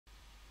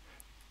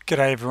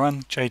G'day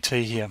everyone,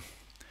 JT here.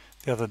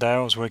 The other day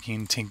I was working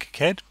in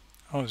TinkerCAD.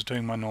 I was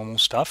doing my normal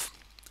stuff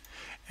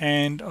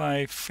and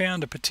I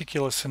found a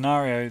particular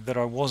scenario that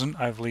I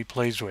wasn't overly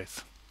pleased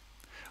with.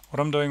 What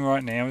I'm doing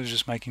right now is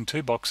just making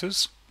two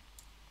boxes.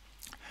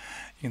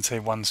 You can see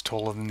one's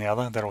taller than the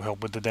other. That'll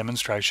help with the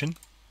demonstration.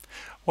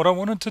 What I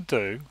wanted to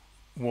do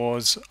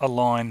was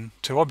align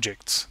two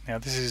objects. Now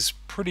this is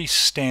pretty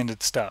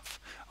standard stuff.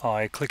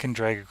 I click and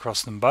drag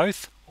across them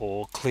both,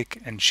 or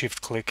click and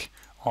shift click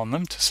on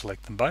them to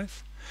select them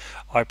both.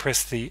 I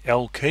press the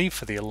L key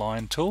for the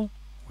align tool,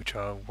 which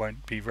I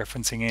won't be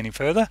referencing any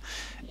further.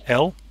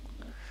 L.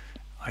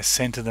 I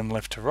center them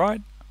left to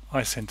right.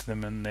 I center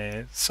them in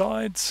their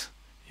sides.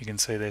 You can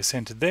see they're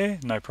centered there,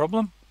 no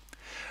problem.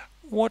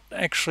 What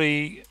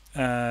actually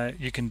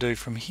you can do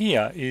from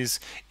here is,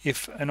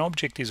 if an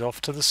object is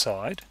off to the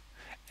side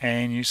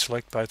and you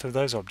select both of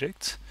those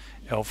objects,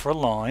 L for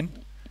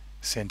align,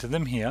 center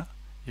them here,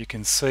 you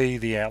can see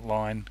the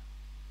outline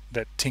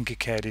that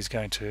TinkerCAD is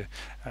going to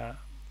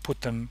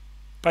put them,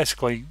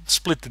 basically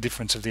split the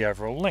difference of the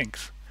overall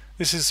length.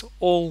 This is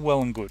all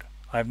well and good.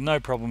 I have no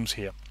problems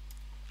here.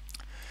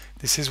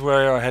 This is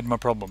where I had my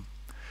problem.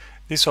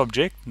 This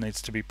object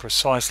needs to be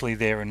precisely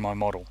there in my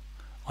model.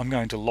 I'm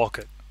going to lock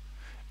it.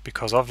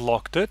 Because I've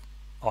locked it,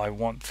 I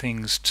want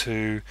things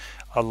to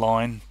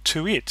align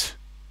to it.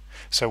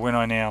 So when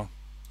I now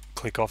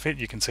click off it,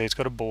 you can see it's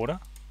got a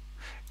border.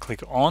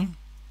 Click on,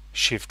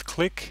 shift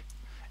click,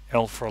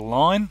 L for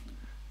align,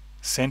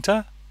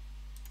 center.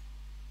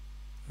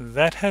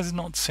 That has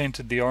not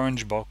centered the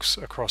orange box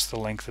across the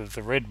length of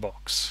the red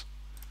box.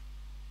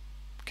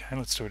 Okay,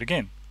 let's do it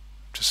again.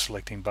 Just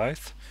selecting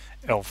both.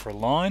 L for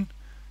align,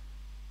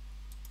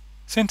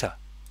 center.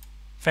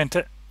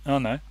 Oh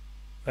no,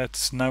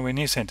 that's nowhere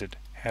near centered.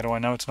 How do I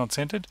know it's not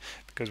centered?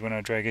 Because when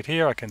I drag it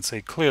here, I can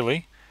see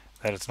clearly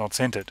that it's not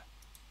centered.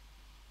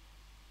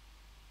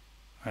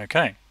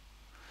 Okay,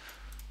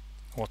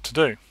 what to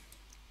do?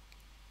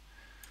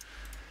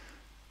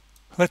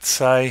 Let's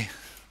say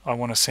I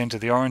want to center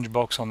the orange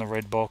box on the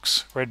red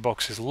box. Red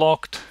box is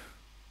locked.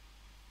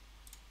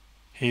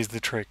 Here's the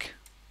trick.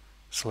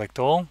 Select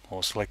all,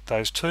 or select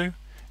those two.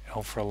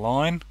 L for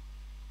align.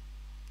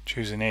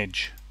 Choose an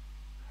edge.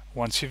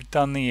 Once you've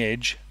done the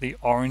edge, the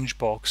orange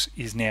box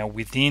is now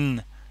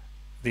within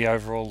the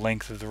overall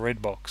length of the red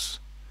box.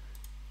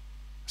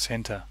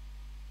 Center.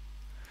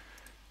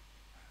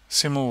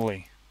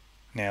 Similarly,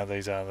 now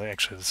these are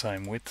actually the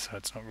same width, so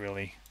it's not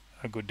really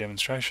a good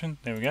demonstration.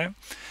 There we go.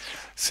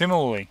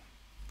 Similarly,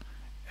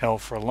 L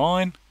for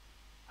align,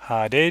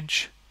 hard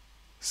edge,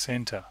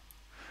 center.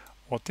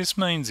 What this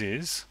means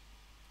is,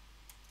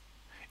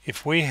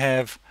 if we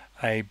have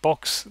a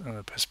box,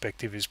 the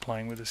perspective is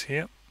playing with us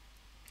here.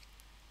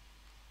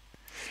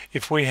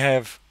 If we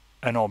have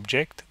an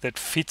object that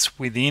fits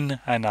within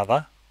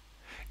another,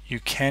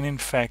 you can in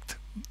fact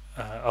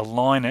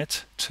align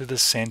it to the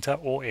center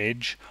or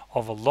edge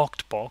of a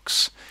locked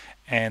box,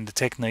 and the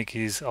technique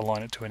is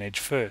align it to an edge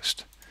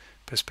first.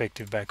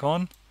 Perspective back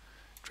on,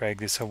 drag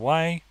this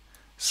away,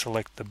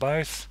 select the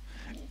both,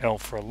 L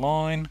for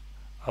align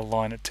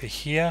it to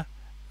here,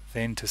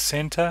 then to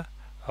center,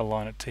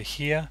 align it to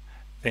here,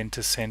 then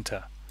to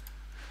center.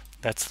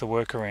 That's the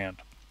workaround.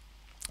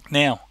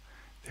 Now,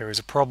 there is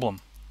a problem.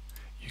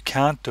 You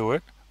can't do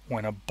it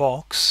when a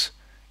box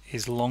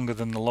is longer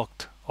than the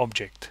locked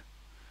object.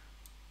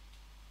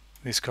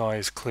 This guy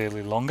is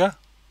clearly longer.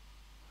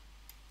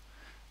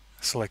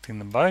 Selecting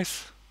them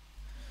both,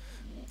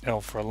 L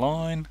for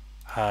align,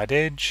 hard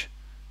edge,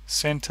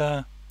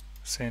 center,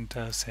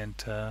 center,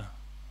 center,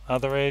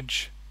 other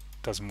edge,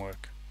 doesn't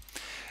work.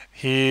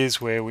 Here's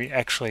where we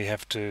actually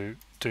have to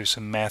do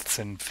some maths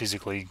and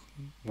physically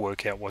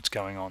work out what's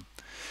going on.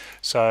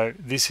 So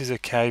this is a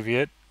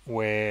caveat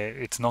where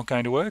it's not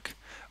going to work,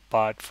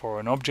 but for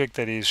an object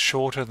that is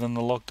shorter than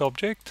the locked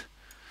object,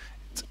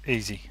 it's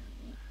easy.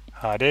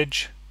 Hard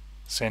edge,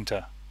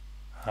 center,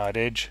 hard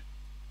edge,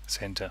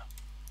 center.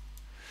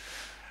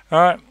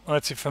 Alright, well,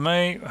 that's it for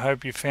me. I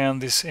hope you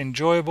found this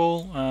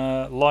enjoyable.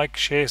 Like,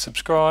 share,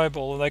 subscribe,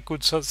 all of that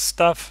good sort of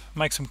stuff.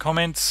 Make some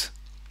comments,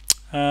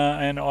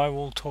 and I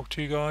will talk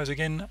to you guys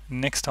again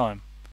next time.